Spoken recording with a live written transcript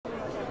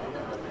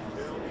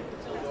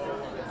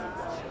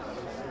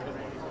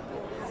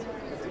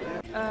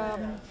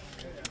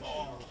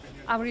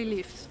I'm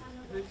relieved.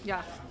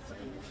 Yeah.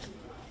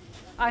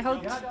 I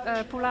hoped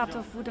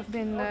Pulatov would have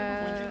been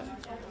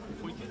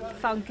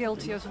found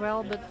guilty as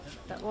well, but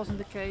that wasn't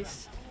the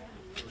case.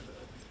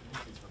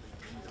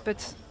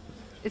 But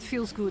it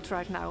feels good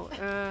right now.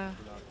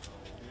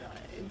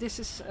 This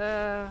is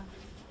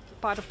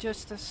part of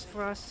justice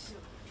for us.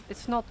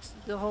 It's not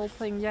the whole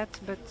thing yet,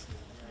 but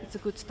it's a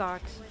good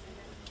start.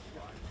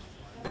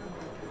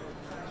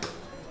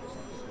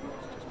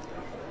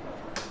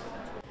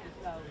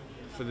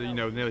 For the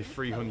nearly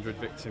 300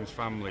 victims'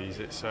 families,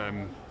 it's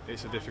a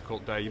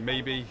difficult day.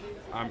 Maybe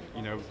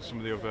some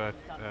of the other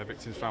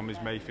victims' families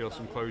may feel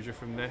some closure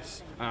from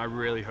this, and I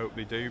really hope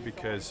they do,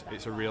 because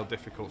it's a real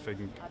difficult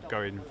thing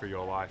going through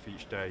your life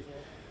each day,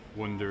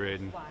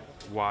 wondering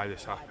why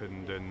this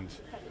happened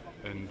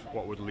and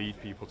what would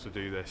lead people to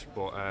do this.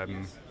 But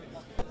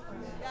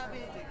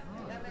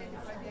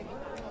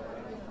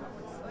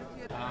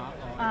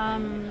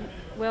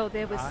well,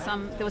 there was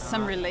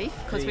some relief,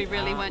 because we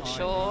really weren't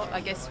sure, I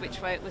guess,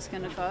 which way it was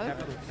going to go.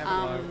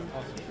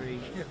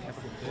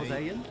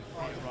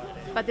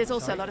 But there's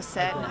also a lot of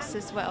sadness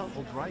as well.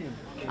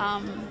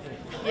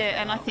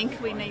 Yeah, and I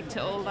think we need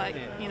to all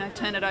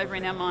turn it over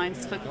in our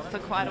minds for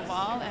quite a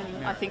while,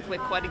 and I think we're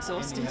quite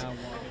exhausted.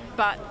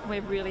 But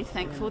we're really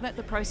thankful that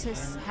the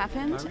process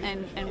happened,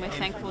 and we're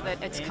thankful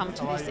that it's come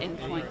to this end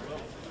point.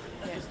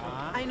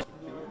 Yeah.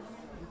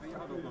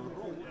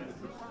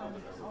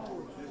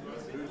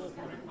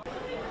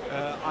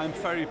 I'm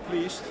very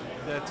pleased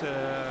that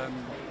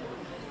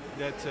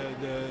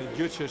the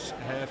judges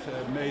have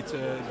made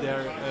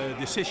their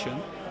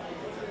decision,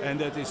 and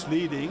that is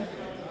leading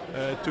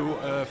to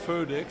a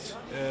verdict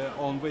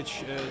on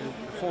which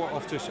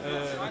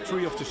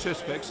three of the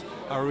suspects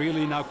are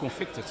really now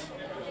convicted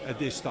at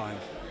this time,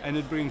 and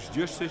it brings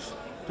justice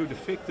to the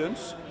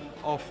victims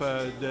of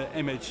the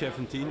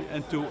MH17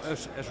 and to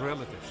us as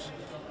relatives.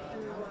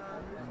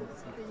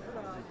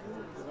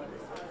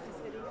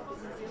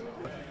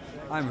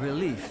 I'm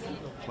relieved.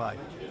 Why?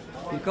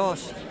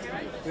 Because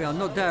we are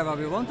not there where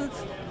we wanted.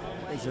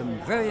 It's a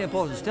very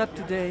important step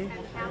today.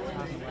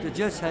 The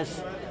judge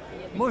has,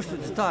 most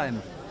of the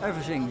time,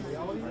 everything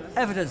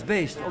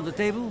evidence-based on the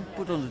table,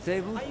 put on the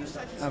table.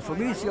 And for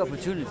me it's the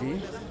opportunity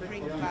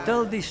to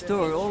tell this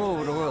story all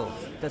over the world.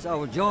 That's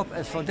our job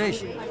as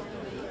foundation.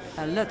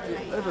 And let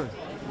the other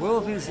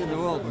world leaders in the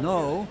world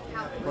know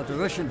what the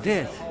Russians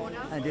did.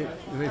 And they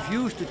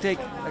refused to take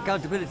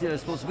accountability and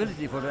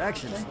responsibility for their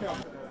actions.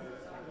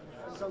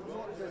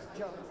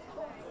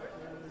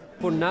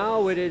 For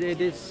now, it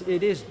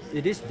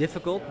is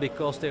difficult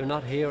because they're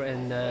not here,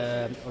 and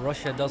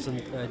Russia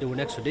doesn't do an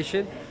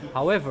extradition.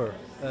 However,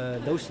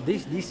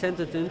 these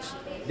sentences,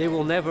 they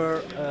will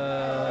never,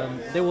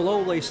 they will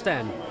always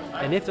stand.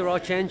 And if there are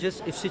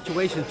changes, if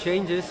situation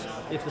changes,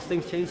 if the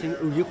things change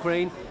in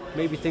Ukraine,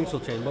 maybe things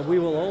will change. But we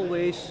will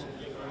always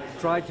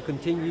try to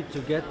continue to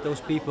get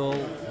those people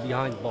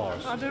behind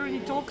bars. Are there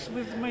any talks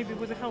maybe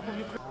with the help of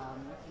Ukraine?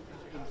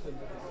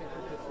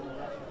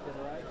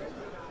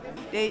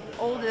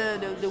 All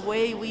the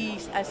way we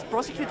as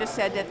prosecutors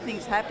said that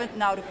things happened.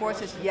 Now the court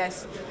says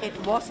yes, it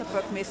was a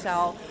Buk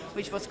missile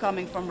which was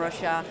coming from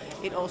Russia.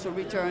 It also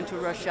returned to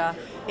Russia.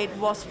 It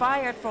was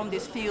fired from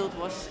this field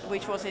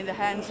which was in the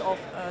hands of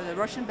the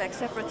Russian-backed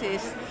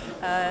separatists.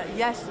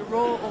 Yes, the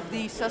role of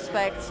these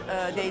suspects,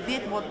 they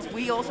did what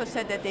we also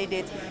said that they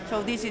did.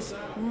 So this is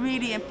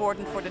really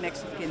important for the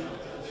next of kin.